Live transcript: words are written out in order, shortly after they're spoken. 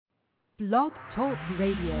Blog Talk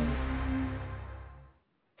Radio.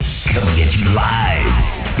 Coming at you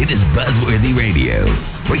live. It is BuzzWorthy Radio,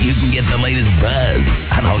 where you can get the latest buzz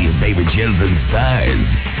on all your favorite shows and stars.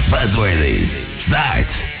 BuzzWorthy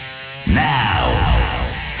starts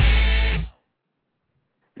now.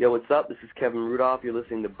 Yo, what's up? This is Kevin Rudolph. You're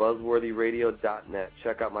listening to BuzzWorthyRadio.net.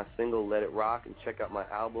 Check out my single, Let It Rock, and check out my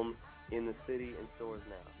album, In the City, and stores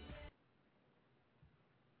now.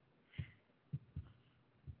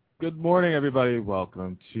 Good morning, everybody.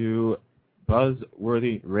 Welcome to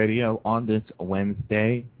BuzzWorthy Radio on this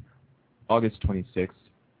Wednesday, August 26th,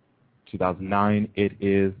 2009. It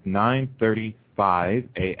is 9:35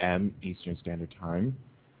 a.m. Eastern Standard Time.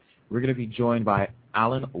 We're going to be joined by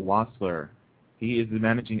Alan Wastler. He is the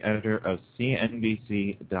managing editor of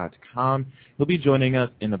CNBC.com. He'll be joining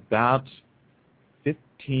us in about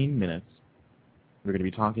 15 minutes. We're going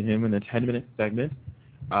to be talking to him in a 10-minute segment.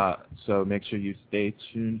 So make sure you stay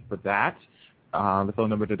tuned for that. The phone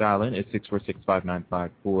number to dial in is 646-595-4228.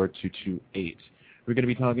 We're going to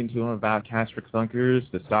be talking to him about cash for clunkers,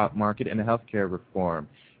 the stock market, and the healthcare reform.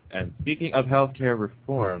 And speaking of healthcare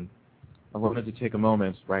reform, I wanted to take a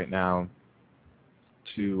moment right now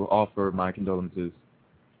to offer my condolences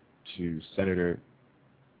to Senator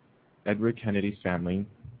Edward Kennedy's family.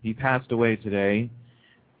 He passed away today,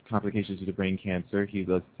 complications due to brain cancer. He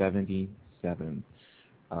was 77.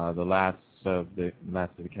 The last of the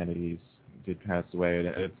Kennedys did pass away.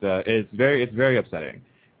 It's very upsetting.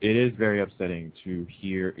 It is very upsetting to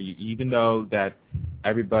hear, even though that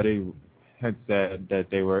everybody had said that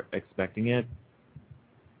they were expecting it.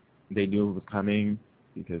 They knew it was coming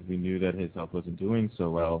because we knew that his health wasn't doing so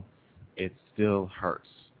well. It still hurts.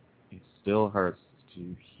 It still hurts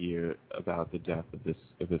to hear about the death of this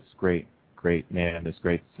great man, this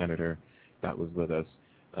great senator that was with us.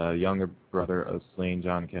 Younger brother of slain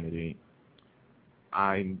John Kennedy.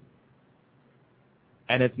 And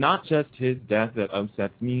it's not just his death that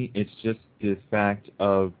upsets me, it's just the fact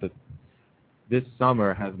of this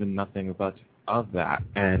summer has been nothing but of that.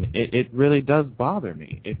 And it really does bother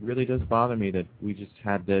me. It really does bother me that we just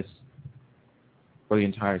had this for the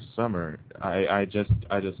entire summer. I just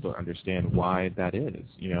don't understand why that is.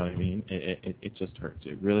 You know what I mean? It just hurts.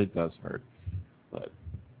 It really does hurt. But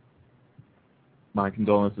my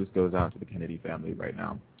condolences goes out to the Kennedy family right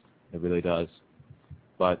now. It really does.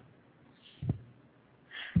 But,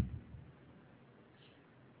 all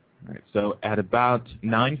right, so at about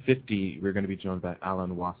 9:50, we're going to be joined by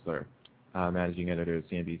Alan Wastler, managing editor of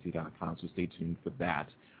CNBC.com, so stay tuned for that.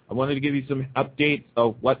 I wanted to give you some updates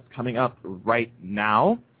of what's coming up right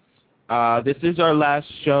now. This is our last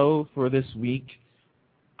show for this week.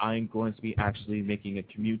 I'm going to be actually making a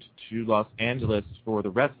commute to Los Angeles for the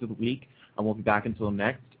rest of the week. I won't be back until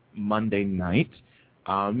next Monday night.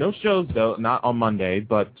 No shows, though, not on Monday,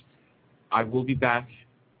 but I will be back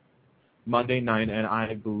Monday night, and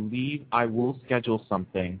I believe I will schedule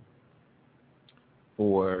something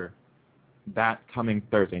for that coming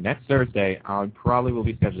Thursday. Next Thursday, I probably will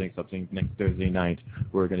be scheduling something next Thursday night.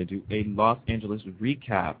 We're going to do a Los Angeles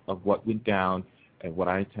recap of what went down and what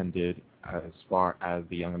I attended as far as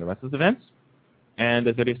the Young and the Restless events. And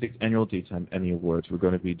the 36th Annual Daytime Emmy Awards. We're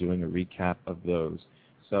going to be doing a recap of those.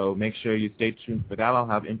 So make sure you stay tuned for that. I'll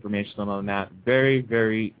have information on that very,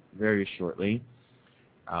 very, very shortly.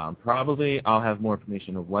 Probably I'll have more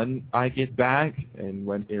information of when I get back and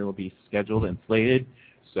when it will be scheduled and slated.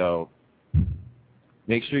 So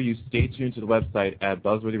make sure you stay tuned to the website at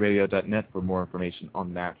BuzzWorthyRadio.net for more information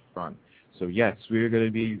on that front. So yes, we're going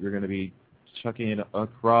to be chucking it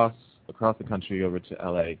across the country over to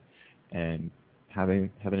LA and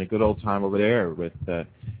having a good old time over there with the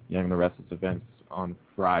Young and the Restless events on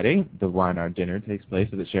Friday. The Wine Art Dinner takes place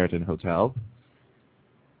at the Sheraton Hotel.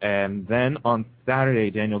 And then on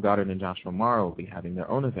Saturday, Daniel Goddard and Joshua Morrow will be having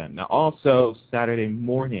their own event. Now also Saturday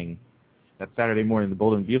morning, the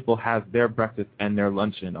Bold and Beautiful has their breakfast and their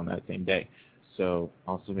luncheon on that same day. So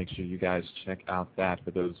also make sure you guys check out that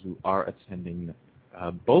for those who are attending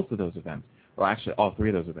both of those events, or actually all three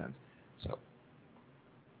of those events. So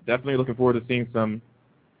definitely looking forward to seeing some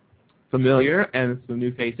familiar and some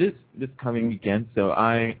new faces this coming weekend. So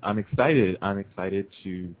I'm excited. I'm excited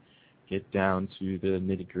to get down to the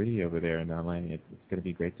nitty-gritty over there in LA. It's going to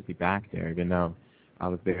be great to be back there, even though I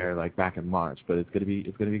was there like back in March. But it's going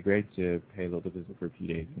to be great to pay a little visit for a few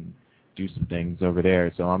days and do some things over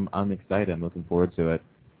there. So I'm excited. I'm looking forward to it.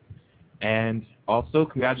 And also,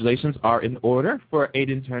 congratulations are in order for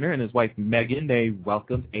Aiden Turner and his wife Megan. They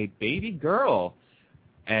welcomed a baby girl.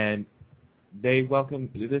 And they welcomed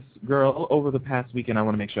this girl over the past weekend. I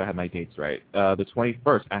want to make sure I have my dates right. The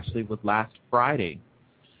 21st actually was last Friday.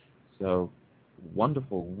 So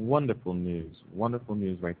Wonderful, wonderful news. Wonderful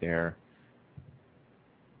news right there.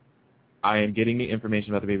 I am getting the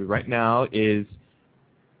information about the baby right now is,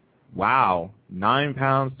 wow, 9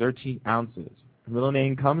 pounds, 13 ounces. Her middle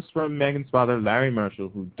name comes from Megan's father, Larry Marshall,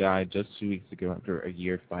 who died just 2 weeks ago after a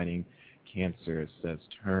year fighting cancer, says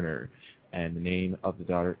Turner. And the name of the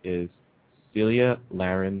daughter is Celia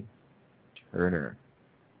Laren Turner.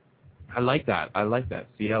 I like that.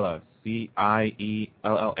 Ciela,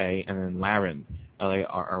 C-I-E-L-L-A, and then Laren,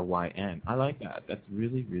 L-A-R-R-Y-N. I like that. That's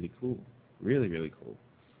really, really cool. Really, really cool.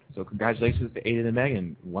 So congratulations to Aiden and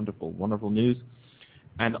Megan. Wonderful, wonderful news.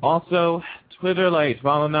 And also, Twitter Light.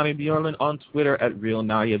 Follow Nadia Bjorlin on Twitter at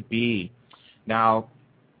RealNadiaB. Now,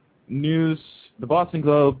 news, the Boston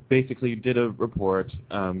Globe basically did a report.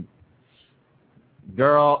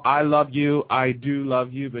 Girl, I love you. I do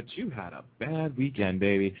love you, but you had a bad weekend,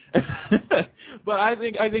 baby. But I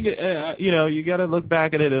think you got to look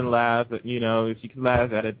back at it and laugh. If you can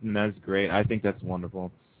laugh at it, then that's great. I think that's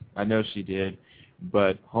wonderful. I know she did.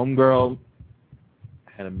 But homegirl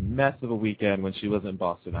had a mess of a weekend when she was in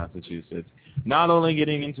Boston, Massachusetts. Not only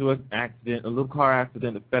getting into an accident, a little car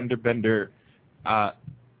accident, a fender bender. I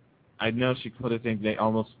know she put it in, they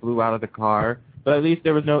almost flew out of the car. But at least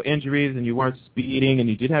there was no injuries and you weren't speeding and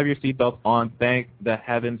you did have your seatbelt on. Thank the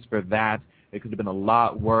heavens for that. It could have been a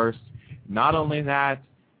lot worse. Not only that,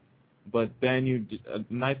 but then you did a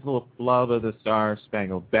nice little flub of the Star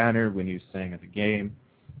Spangled Banner when you sang at the game.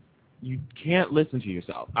 You can't listen to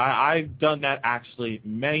yourself. I've done that actually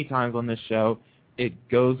many times on this show. It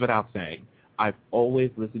goes without saying. I've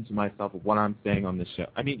always listened to myself of what I'm saying on this show.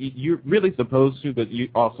 I mean, you're really supposed to, but you're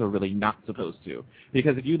also really not supposed to.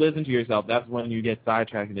 Because if you listen to yourself, that's when you get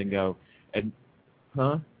sidetracked and go,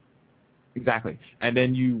 huh? Exactly. And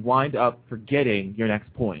then you wind up forgetting your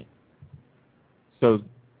next point. So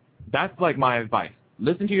that's like my advice.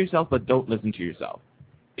 Listen to yourself, but don't listen to yourself.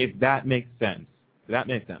 If that makes sense. That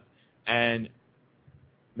makes sense. And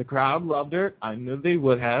the crowd loved her. I knew they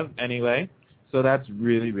would have anyway. So that's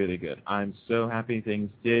really, really good. I'm so happy things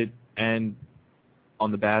did end on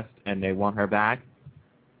the best and they want her back.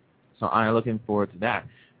 So I'm looking forward to that.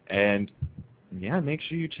 And, yeah, make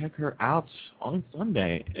sure you check her out on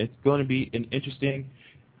Sunday. It's going to be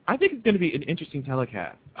I think it's going to be an interesting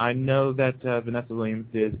telecast. I know that Vanessa Williams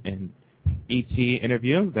did an ET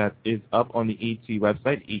interview that is up on the ET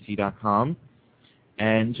website, et.com.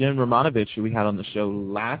 And Jim Romanovich, who we had on the show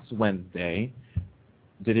last Wednesday,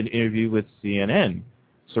 did an interview with CNN.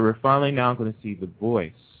 So we're finally now going to see the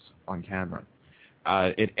voice on camera.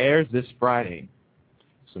 It airs this Friday,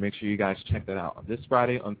 so make sure you guys check that out. This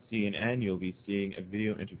Friday on CNN, you'll be seeing a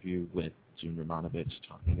video interview with Jim Romanovich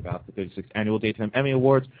talking about the 36th Annual Daytime Emmy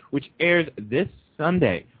Awards, which airs this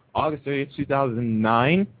Sunday, August 30th,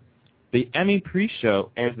 2009. The Emmy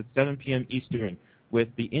pre-show airs at 7 p.m. Eastern with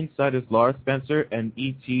the Insider's Laura Spencer and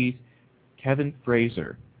ET's Kevin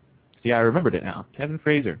Fraser. See, I remembered it now. Kevin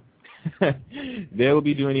Fraser. They will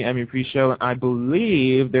be doing the Emmy pre-show, and I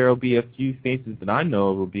believe there will be a few faces that I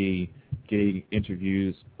know will be getting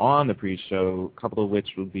interviews on the pre-show, a couple of which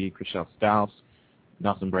will be Chriselle Staus,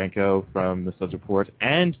 Nelson Branco from The Suds Report,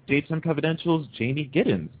 and Daytime Confidential's Jamie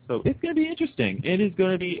Giddens. So it's going to be interesting. It is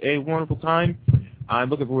going to be a wonderful time. I'm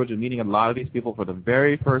looking forward to meeting a lot of these people for the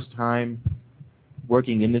very first time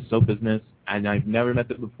working in this soap business. And I've never met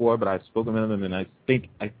them before, but I've spoken with them, and I think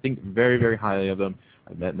very, very highly of them.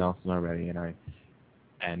 I've met Nelson already,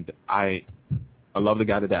 and I love the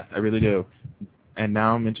guy to death. I really do. And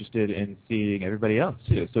now I'm interested in seeing everybody else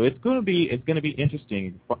too. So it's going to be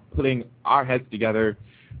interesting putting our heads together,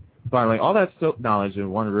 finally all that soap knowledge in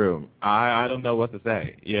one room. I don't know what to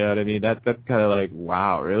say. You know what I mean? That's kind of like,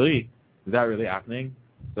 wow, really? Is that really happening?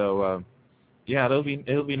 So. Yeah, it'll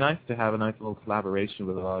be nice to have a nice little collaboration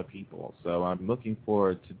with a lot of people. So I'm looking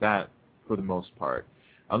forward to that for the most part.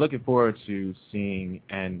 I'm looking forward to seeing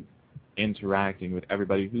and interacting with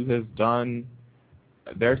everybody who has done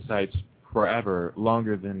their sites forever,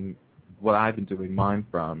 longer than what I've been doing mine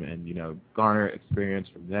from, and garner experience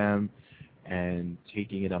from them and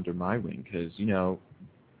taking it under my wing, because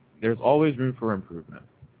there's always room for improvement.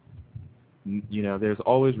 There's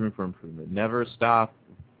always room for improvement. Never stop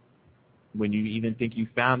when you even think you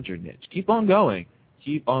found your niche. Keep on going.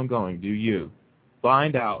 Keep on going. Do you.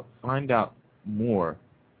 Find out more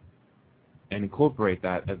and incorporate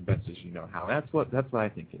that as best as you know how. That's what I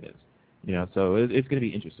think it is. So it's going to be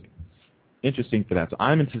interesting. Interesting for that. So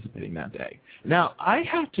I'm anticipating that day. Now, I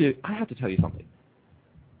have to tell you something.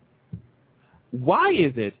 Why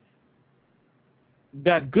is it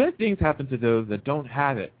that good things happen to those that don't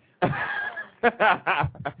have it?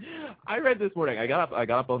 I read this morning. I got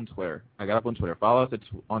up on Twitter. Follow us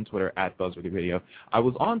on Twitter at BuzzWorthy Radio. I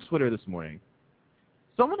was on Twitter this morning.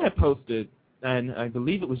 Someone had posted, and I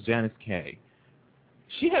believe it was Janice K.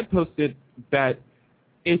 She had posted that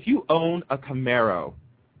if you own a Camaro,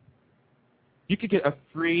 you could get a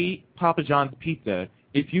free Papa John's pizza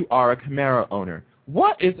if you are a Camaro owner.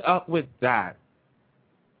 What is up with that?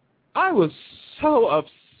 I was so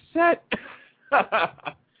upset.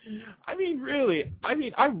 I mean, really.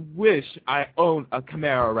 I wish I owned a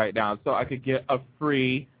Camaro right now so I could get a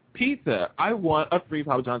free pizza. I want a free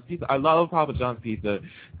Papa John's pizza. I love Papa John's pizza.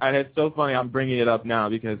 And it's so funny I'm bringing it up now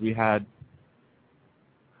because we had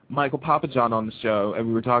Michael Papa John on the show, and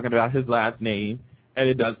we were talking about his last name, and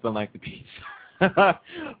it does sound like the pizza.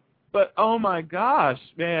 But, oh, my gosh,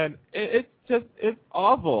 man, it's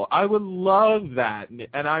awful. I would love that,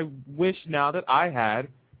 and I wish now that I had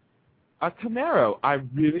a Camaro. I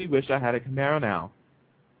really wish I had a Camaro now.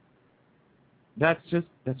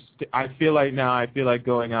 I feel like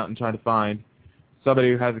going out and trying to find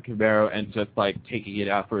somebody who has a Camaro and just, like, taking it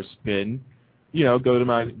out for a spin. You know, go to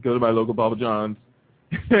my local Papa John's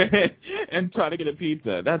and try to get a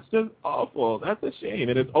pizza. That's just awful. That's a shame,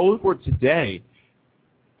 and it's only for today.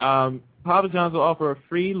 Papa John's will offer a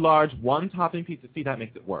free large one-topping pizza. See, that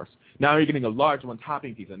makes it worse. Now you're getting a large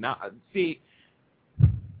one-topping pizza. Now, see,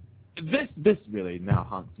 this really now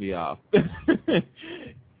hunks me off. Because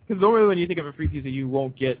normally when you think of a free pizza, you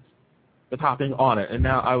won't get the topping on it. And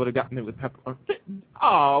now I would have gotten it with pepper.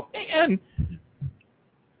 Oh, man.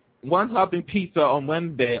 One-topping pizza on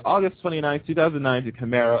Wednesday, August 29, 2009 to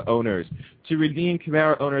Camaro owners. To redeem,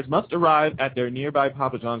 Camaro owners must arrive at their nearby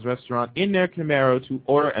Papa John's restaurant in their Camaro to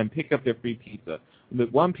order and pick up their free pizza,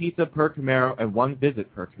 with one pizza per Camaro and one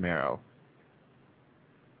visit per Camaro.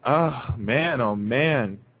 Oh,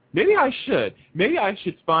 man. Maybe I should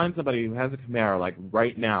find somebody who has a Camaro, like,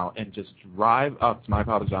 right now and just drive up to my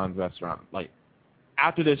Papa John's restaurant, like,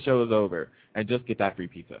 after this show is over, and just get that free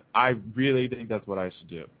pizza. I really think that's what I should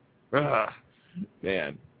do. Ugh,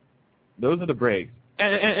 man, those are the breaks,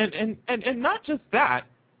 and not just that.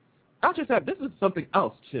 This is something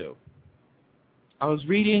else too. I was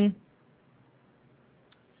reading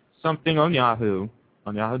something on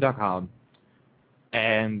Yahoo.com,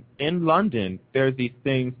 and in London there's these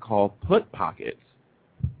things called put pockets,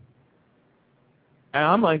 and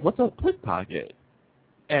I'm like, what's a put pocket?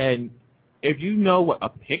 And if you know what a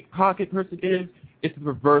pickpocket person is, it's the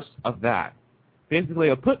reverse of that. Basically,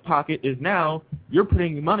 a put pocket is now you're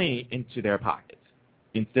putting money into their pockets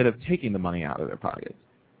instead of taking the money out of their pockets.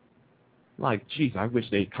 Like, geez, I wish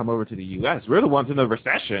they'd come over to the U.S. We're the ones in the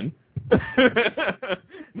recession.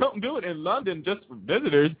 Don't do it in London just for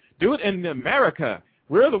visitors. Do it in America.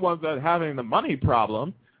 We're the ones that are having the money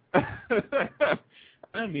problem.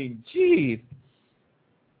 I mean, geez.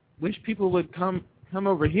 Wish people would come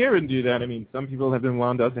over here and do that. I mean, some people have been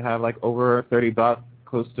wound up to have like over $30,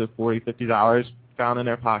 close to $40, $50 found in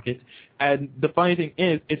their pockets. And the funny thing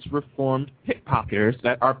is, it's reformed pickpocketers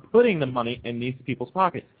that are putting the money in these people's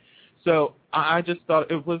pockets. So I just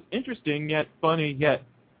thought it was interesting, yet funny, yet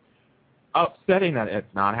upsetting that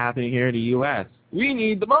it's not happening here in the U.S. We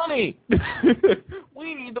need the money.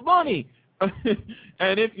 We need the money.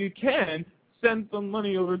 And if you can, send some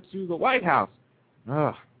money over to the White House.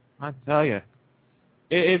 Ugh, I tell you,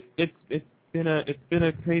 it's been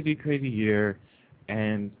a crazy year.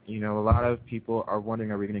 And, you know, a lot of people are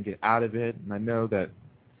wondering, are we going to get out of it? And I know that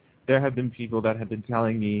there have been people that have been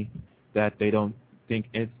telling me that they don't think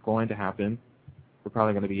it's going to happen. We're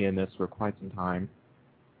probably going to be in this for quite some time.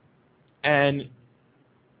 And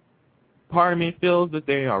part of me feels that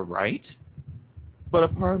they are right, but a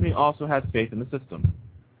part of me also has faith in the system.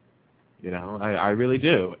 You know, I really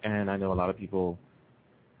do. And I know a lot of people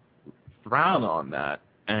frown on that.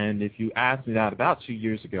 And if you asked me that about 2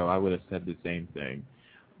 years ago, I would have said the same thing.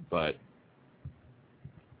 But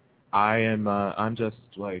I'm just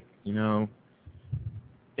like, you know,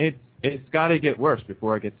 it's got to get worse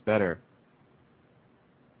before it gets better.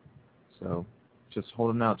 So just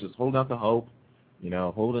holding out the hope, you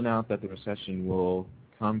know, holding out that the recession will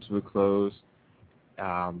come to a close,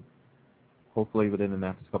 hopefully within the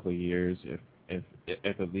next couple of years, if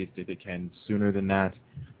at least if it can sooner than that.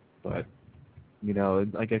 But you know,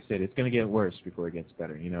 like I said, it's going to get worse before it gets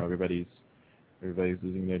better. You know, everybody's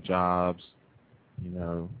losing their jobs, you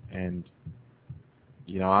know, and,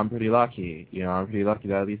 you know, I'm pretty lucky. You know, I'm pretty lucky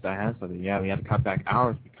that at least I have something. Yeah, we had to cut back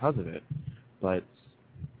hours because of it. But,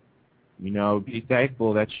 you know, be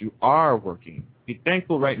thankful that you are working. Be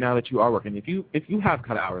thankful right now that you are working. If you have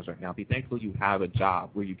cut hours right now, be thankful you have a job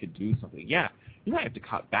where you could do something. Yeah, you might have to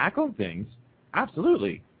cut back on things.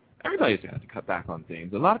 Absolutely. everybody's going to have to cut back on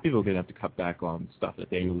things. A lot of people are going to have to cut back on stuff that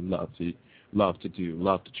they really love to do,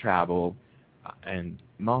 love to travel, and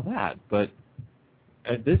all that. But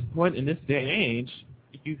at this point in this day and age,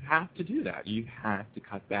 you have to do that. You have to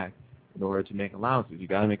cut back in order to make allowances. You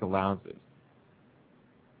got to make allowances.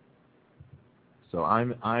 So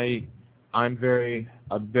I'm very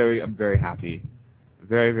happy,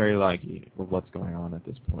 very lucky with what's going on at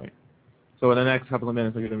this point. So in the next couple of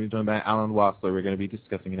minutes, we're going to be joined by Alan Wastler. We're going to be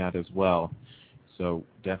discussing that as well. So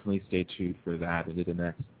definitely stay tuned for that in the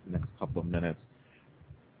next couple of minutes.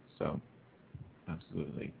 So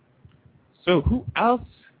absolutely. So who else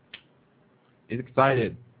is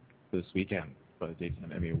excited for this weekend for the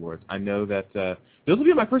Daytime Emmy Awards? I know that this will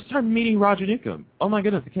be my first time meeting Roger Newcomb. Oh my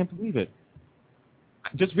goodness, I can't believe it. I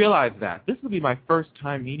just realized that. This will be my first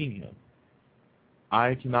time meeting him.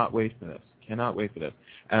 I cannot wait for this.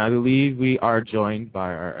 And I believe we are joined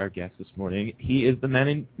by our guest this morning. He is the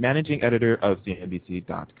managing editor of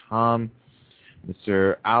CNBC.com.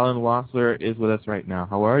 Mr. Alan Wastler is with us right now.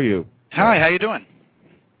 How are you? Hi, how you doing?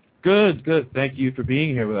 Good. Thank you for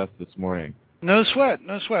being here with us this morning. No sweat.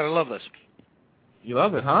 I love this. You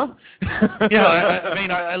love it, huh? Yeah,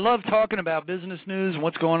 I love talking about business news and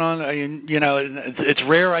what's going on. It's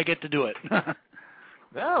rare I get to do it.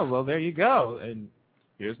 Oh, well, there you go. And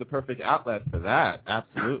here's the perfect outlet for that.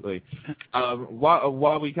 Absolutely.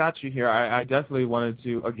 While we got you here, I definitely wanted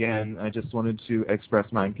to express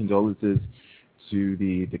my condolences to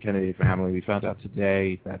the Kennedy family. We found out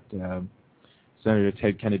today that Senator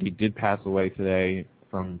Ted Kennedy did pass away today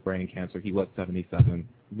from brain cancer. He was 77.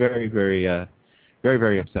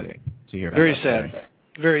 Very upsetting to hear about.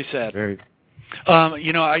 Very sad.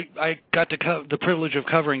 I got the privilege of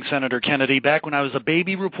covering Senator Kennedy back when I was a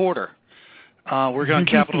baby reporter. Working on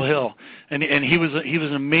Capitol Hill, and he was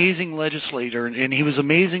an amazing legislator, and he was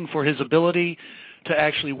amazing for his ability to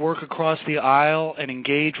actually work across the aisle and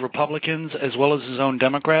engage Republicans as well as his own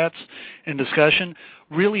Democrats in discussion.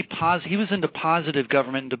 Really he was into positive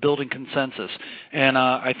government, into building consensus, and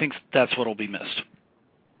I think that's what will be missed.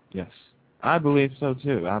 Yes, I believe so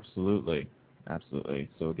too. Absolutely.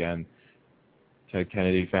 So again, Ted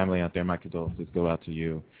Kennedy family out there, my condolences go out to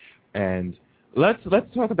you. And let's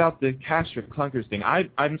talk about the cash for clunkers thing.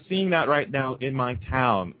 I'm seeing that right now in my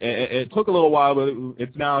town. It took a little while, but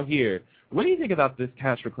it's now here. What do you think about this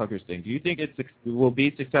cash for clunkers thing? Do you think it will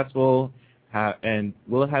be successful, and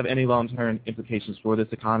will it have any long-term implications for this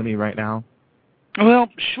economy right now? Well,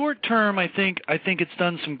 short term, I think it's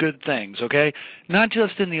done some good things, okay? Not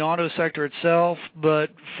just in the auto sector itself,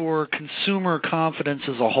 but for consumer confidence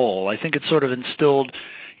as a whole. I think it's sort of instilled,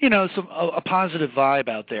 a positive vibe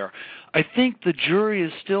out there. I think the jury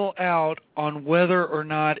is still out on whether or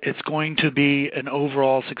not it's going to be an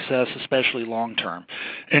overall success, especially long term.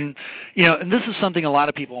 And, and this is something a lot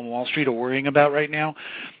of people on Wall Street are worrying about right now.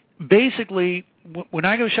 Basically, when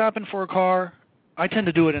I go shopping for a car, I tend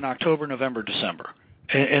to do it in October, November, December.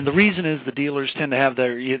 And the reason is the dealers tend to have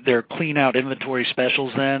their clean-out inventory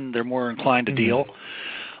specials then. They're more inclined to deal.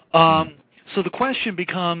 So the question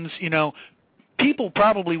becomes, people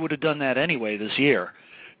probably would have done that anyway this year.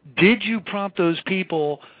 Did you prompt those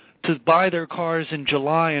people to buy their cars in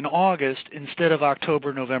July and August instead of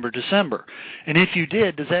October, November, December? And if you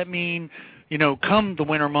did, does that mean, come the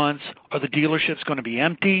winter months, are the dealerships going to be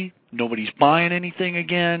empty? Nobody's buying anything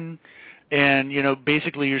again? And,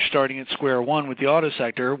 basically you're starting at square one with the auto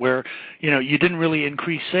sector where, you didn't really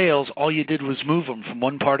increase sales. All you did was move them from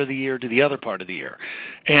one part of the year to the other part of the year.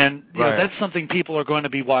 And that's something people are going to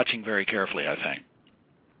be watching very carefully, I think.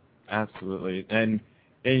 Absolutely. And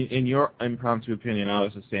in your impromptu opinion, I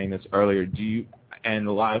was just saying this earlier, and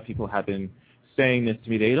a lot of people have been saying this to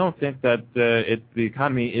me, they don't think that the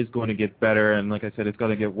economy is going to get better, and like I said, it's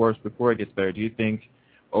going to get worse before it gets better. Do you think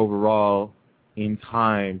overall, in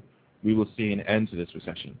time, we will see an end to this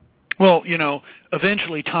recession? Well,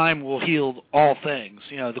 eventually time will heal all things.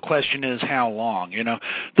 The question is how long.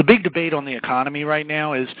 The big debate on the economy right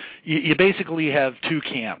now is you basically have two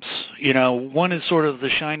camps. One is sort of the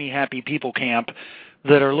shiny, happy people camp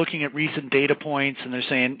that are looking at recent data points, and they're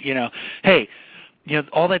saying, hey,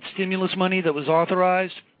 all that stimulus money that was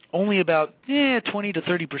authorized, only about 20 to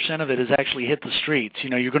 30% of it has actually hit the streets.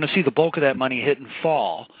 You're going to see the bulk of that money hit in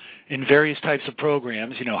fall in various types of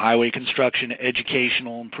programs, highway construction,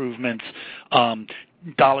 educational improvements,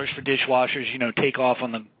 dollars for dishwashers, take off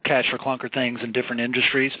on the cash for clunker things in different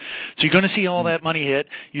industries. So you're going to see all that money hit.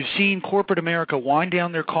 You've seen corporate America wind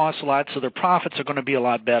down their costs a lot, so their profits are going to be a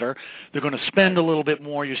lot better. They're going to spend a little bit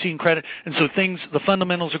more. You're seeing credit. And so the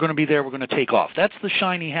fundamentals are going to be there. We're going to take off. That's the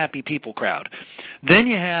shiny, happy people crowd. Then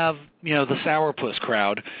you have, the sourpuss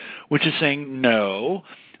crowd, which is saying, no,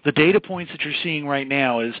 The data points that you're seeing right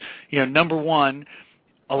now is, number one,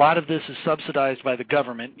 a lot of this is subsidized by the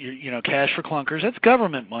government. Cash for clunkers, that's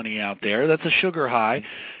government money out there. That's a sugar high.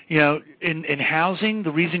 In housing,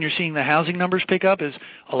 the reason you're seeing the housing numbers pick up is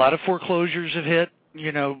a lot of foreclosures have hit.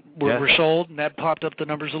 Were sold, and that popped up the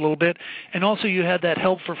numbers a little bit. And also you had that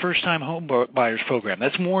Help for First-Time Home Buyers program.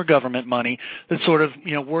 That's more government money that sort of,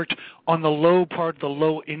 worked on the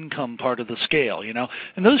low-income part of the scale,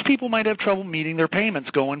 And those people might have trouble meeting their payments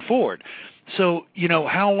going forward. So,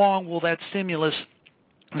 how long will that stimulus,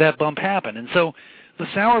 that bump happen? And so the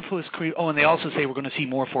sourpuss creep. Oh, and they also say we're going to see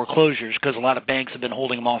more foreclosures because a lot of banks have been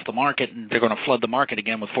holding them off the market, and they're going to flood the market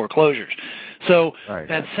again with foreclosures. So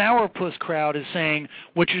that sourpuss crowd is saying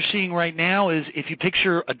what you're seeing right now is if you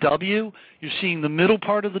picture a W, you're seeing the middle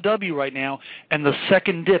part of the W right now, and the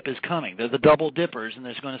second dip is coming. They're the double dippers, and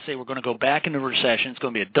they're going to say we're going to go back into recession. It's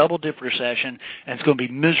going to be a double dip recession, and it's going to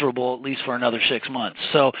be miserable at least for another 6 months.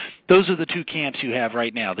 So those are the two camps you have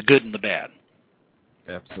right now, the good and the bad.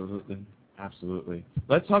 Absolutely.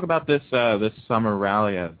 Let's talk about this summer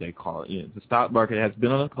rally, as they call it. The stock market has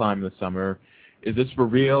been on a climb this summer. Is this for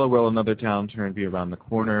real, or will another downturn be around the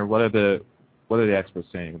corner? What are the experts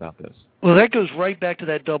saying about this? Well, that goes right back to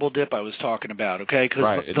that double dip I was talking about, okay?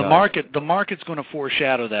 Because the market's going to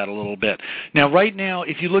foreshadow that a little bit. Now, right now,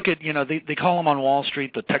 if you look at, they call them on Wall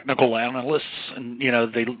Street the technical analysts, and,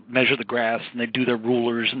 they measure the graphs, and they do their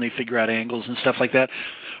rulers, and they figure out angles and stuff like that.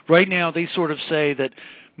 Right now, they sort of say that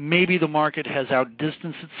maybe the market has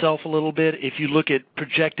outdistanced itself a little bit. If you look at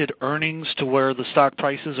projected earnings to where the stock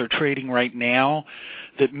prices are trading right now,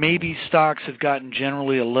 that maybe stocks have gotten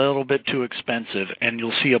generally a little bit too expensive, and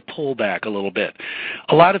you'll see a pullback a little bit.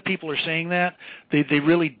 A lot of people are saying that. They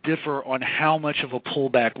really differ on how much of a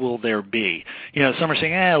pullback will there be. Some are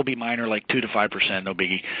saying, it'll be minor, like 2 to 5%, no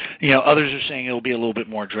biggie. Others are saying it'll be a little bit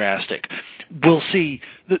more drastic. We'll see.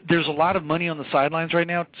 There's a lot of money on the sidelines right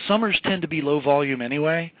now. Summers tend to be low volume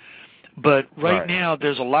anyway. But right now,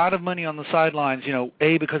 there's a lot of money on the sidelines,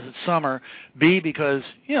 A, because it's summer, B, because,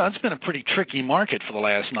 it's been a pretty tricky market for the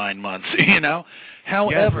last 9 months,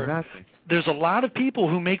 However, there's a lot of people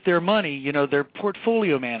who make their money, they're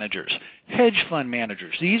portfolio managers, hedge fund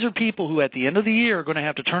managers. These are people who at the end of the year are going to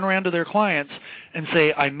have to turn around to their clients and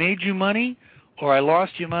say, I made you money, or I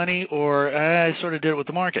lost you money, or I sort of did it with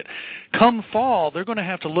the market. Come fall, they're going to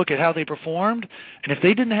have to look at how they performed, and if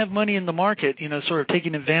they didn't have money in the market, sort of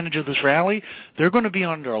taking advantage of this rally, they're going to be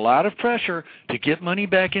under a lot of pressure to get money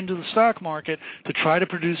back into the stock market to try to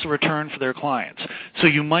produce a return for their clients. So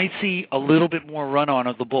you might see a little bit more run-on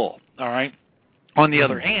of the bull, all right? On the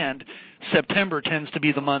other hand, September tends to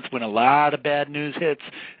be the month when a lot of bad news hits.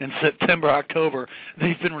 In September, October,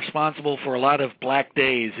 they've been responsible for a lot of black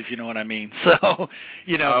days, if you know what I mean. So,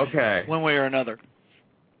 one way or another.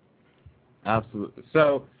 Absolutely.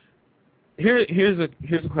 So here's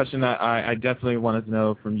a question that I definitely wanted to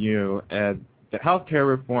know from you. The healthcare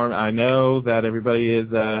reform, I know that everybody is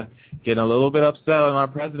getting a little bit upset on our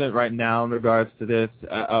president right now in regards to this.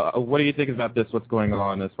 What do you think about this? What's going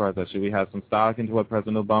on as far as that? Should we have some stock into what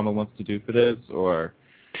President Obama wants to do for this, or?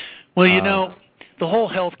 Well, the whole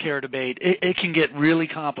healthcare debate, it can get really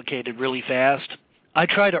complicated really fast. I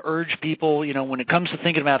try to urge people, when it comes to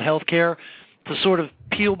thinking about healthcare, to sort of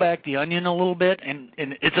peel back the onion a little bit, and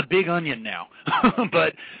it's a big onion now,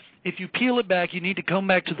 but if you peel it back, you need to come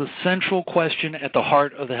back to the central question at the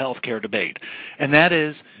heart of the healthcare debate, and that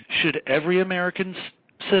is, should every American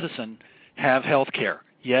citizen have health care,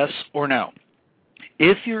 yes or no?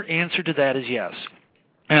 If your answer to that is yes,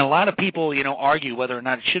 and a lot of people, argue whether or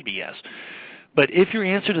not it should be yes, but if your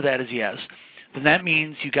answer to that is yes, then that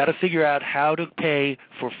means you got to figure out how to pay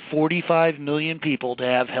for 45 million people to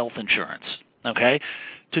have health insurance, okay?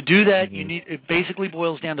 To do that, it basically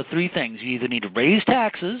boils down to three things. You either need to raise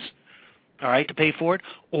taxes, all right, to pay for it,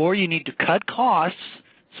 or you need to cut costs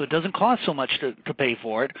so it doesn't cost so much to pay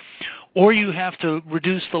for it, or you have to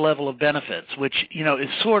reduce the level of benefits, which, is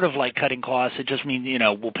sort of like cutting costs. It just means,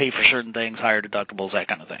 we'll pay for certain things, higher deductibles, that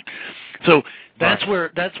kind of thing. So that's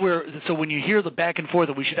where, so when you hear the back and forth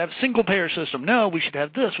that we should have a single payer system, no, we should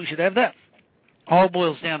have this, we should have that, all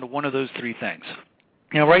boils down to one of those three things.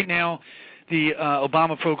 Now, right now, the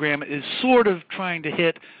Obama program is sort of trying to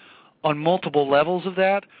hit on multiple levels of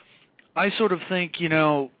that. I sort of think,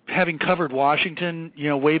 having covered Washington,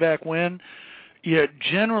 way back when,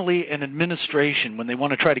 generally an administration, when they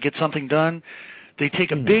want to try to get something done, they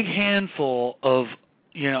take a big handful of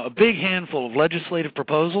legislative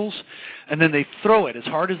proposals, and then they throw it as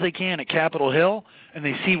hard as they can at Capitol Hill, and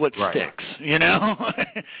they see what sticks, And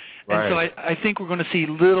so I think we're going to see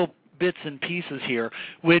little bits and pieces here,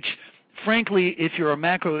 which frankly, if you're a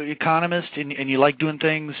macroeconomist and you like doing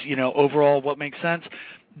things, overall what makes sense,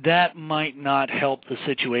 that might not help the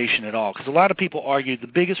situation at all. Because a lot of people argue the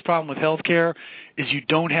biggest problem with healthcare is you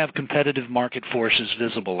don't have competitive market forces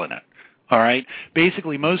visible in it. All right?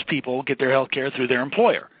 Basically, most people get their healthcare through their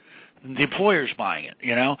employer. The employer's buying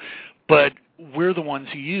it, but we're the ones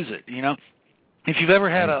who use it, If you've ever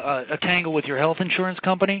had a tangle with your health insurance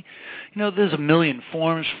company, there's a million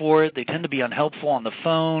forms for it. They tend to be unhelpful on the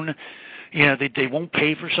phone. They won't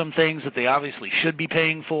pay for some things that they obviously should be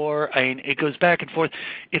paying for. I mean, it goes back and forth.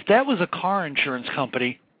 If that was a car insurance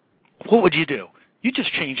company, what would you do? You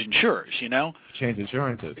just change insurers, Change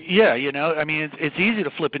insurances. Yeah, I mean, it's easy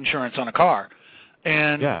to flip insurance on a car,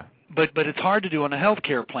 and but it's hard to do on a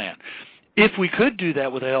healthcare plan. If we could do that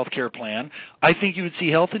with a healthcare plan, I think you would see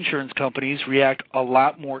health insurance companies react a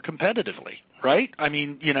lot more competitively, right? I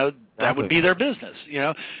mean, that would be their business.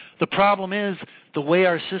 The problem is the way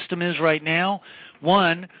our system is right now.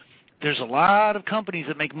 One, there's a lot of companies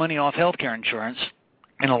that make money off healthcare insurance,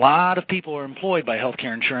 and a lot of people are employed by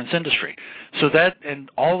healthcare insurance industry. So that,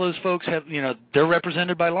 and all those folks have, they're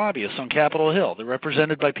represented by lobbyists on Capitol Hill. They're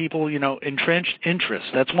represented by people, entrenched interests.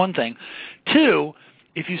 That's one thing. Two,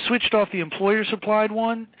 if you switched off the employer-supplied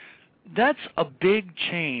one, that's a big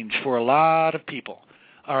change for a lot of people.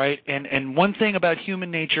 All right, and one thing about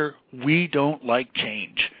human nature, we don't like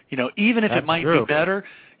change. Even if it might be better,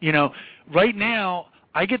 right now,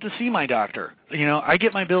 I get to see my doctor. I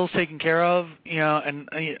get my bills taken care of, and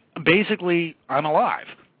basically I'm alive.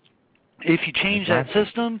 If you change that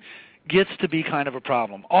system, gets to be kind of a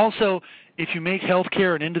problem. Also, if you make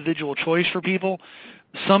healthcare an individual choice for people,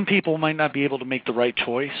 some people might not be able to make the right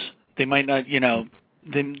choice. They might not,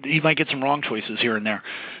 then you might get some wrong choices here and there.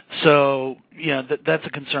 So, that's a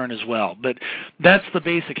concern as well. But that's the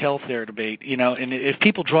basic healthcare debate, and if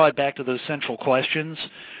people draw it back to those central questions.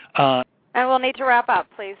 And we'll need to wrap up,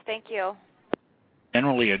 please. Thank you.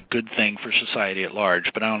 Generally a good thing for society at large,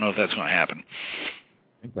 but I don't know if that's going to happen.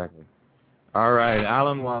 Exactly. All right,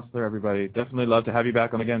 Alan Wastler, everybody. Definitely love to have you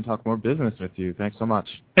back on again and talk more business with you. Thanks so much.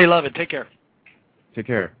 Hey, love it. Take care. Take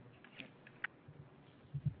care.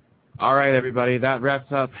 All right, everybody, that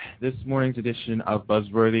wraps up this morning's edition of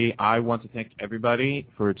Buzzworthy. I want to thank everybody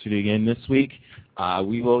for tuning in this week.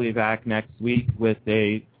 We will be back next week with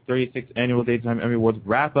a 36th Annual Daytime Emmy Awards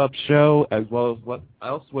wrap-up show, as well as what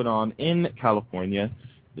else went on in California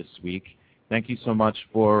this week. Thank you so much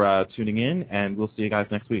for tuning in, and we'll see you guys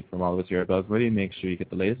next week. From all of us here at Buzzworthy, make sure you get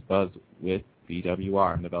the latest buzz with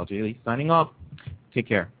BWR. I'm Nabel J. Lee signing off. Take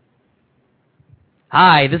care.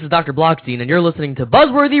 Hi, this is Dr. Blockstein, and you're listening to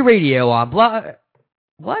Buzzworthy Radio on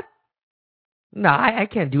What? No, I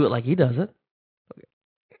can't do it like he does it.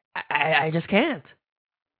 I just can't.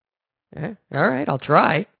 All right, I'll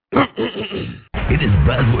try. It is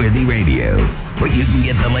Buzzworthy Radio, where you can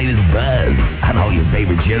get the latest buzz on all your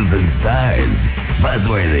favorite shows and stars.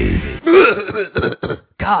 Buzzworthy.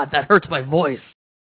 God, that hurts my voice.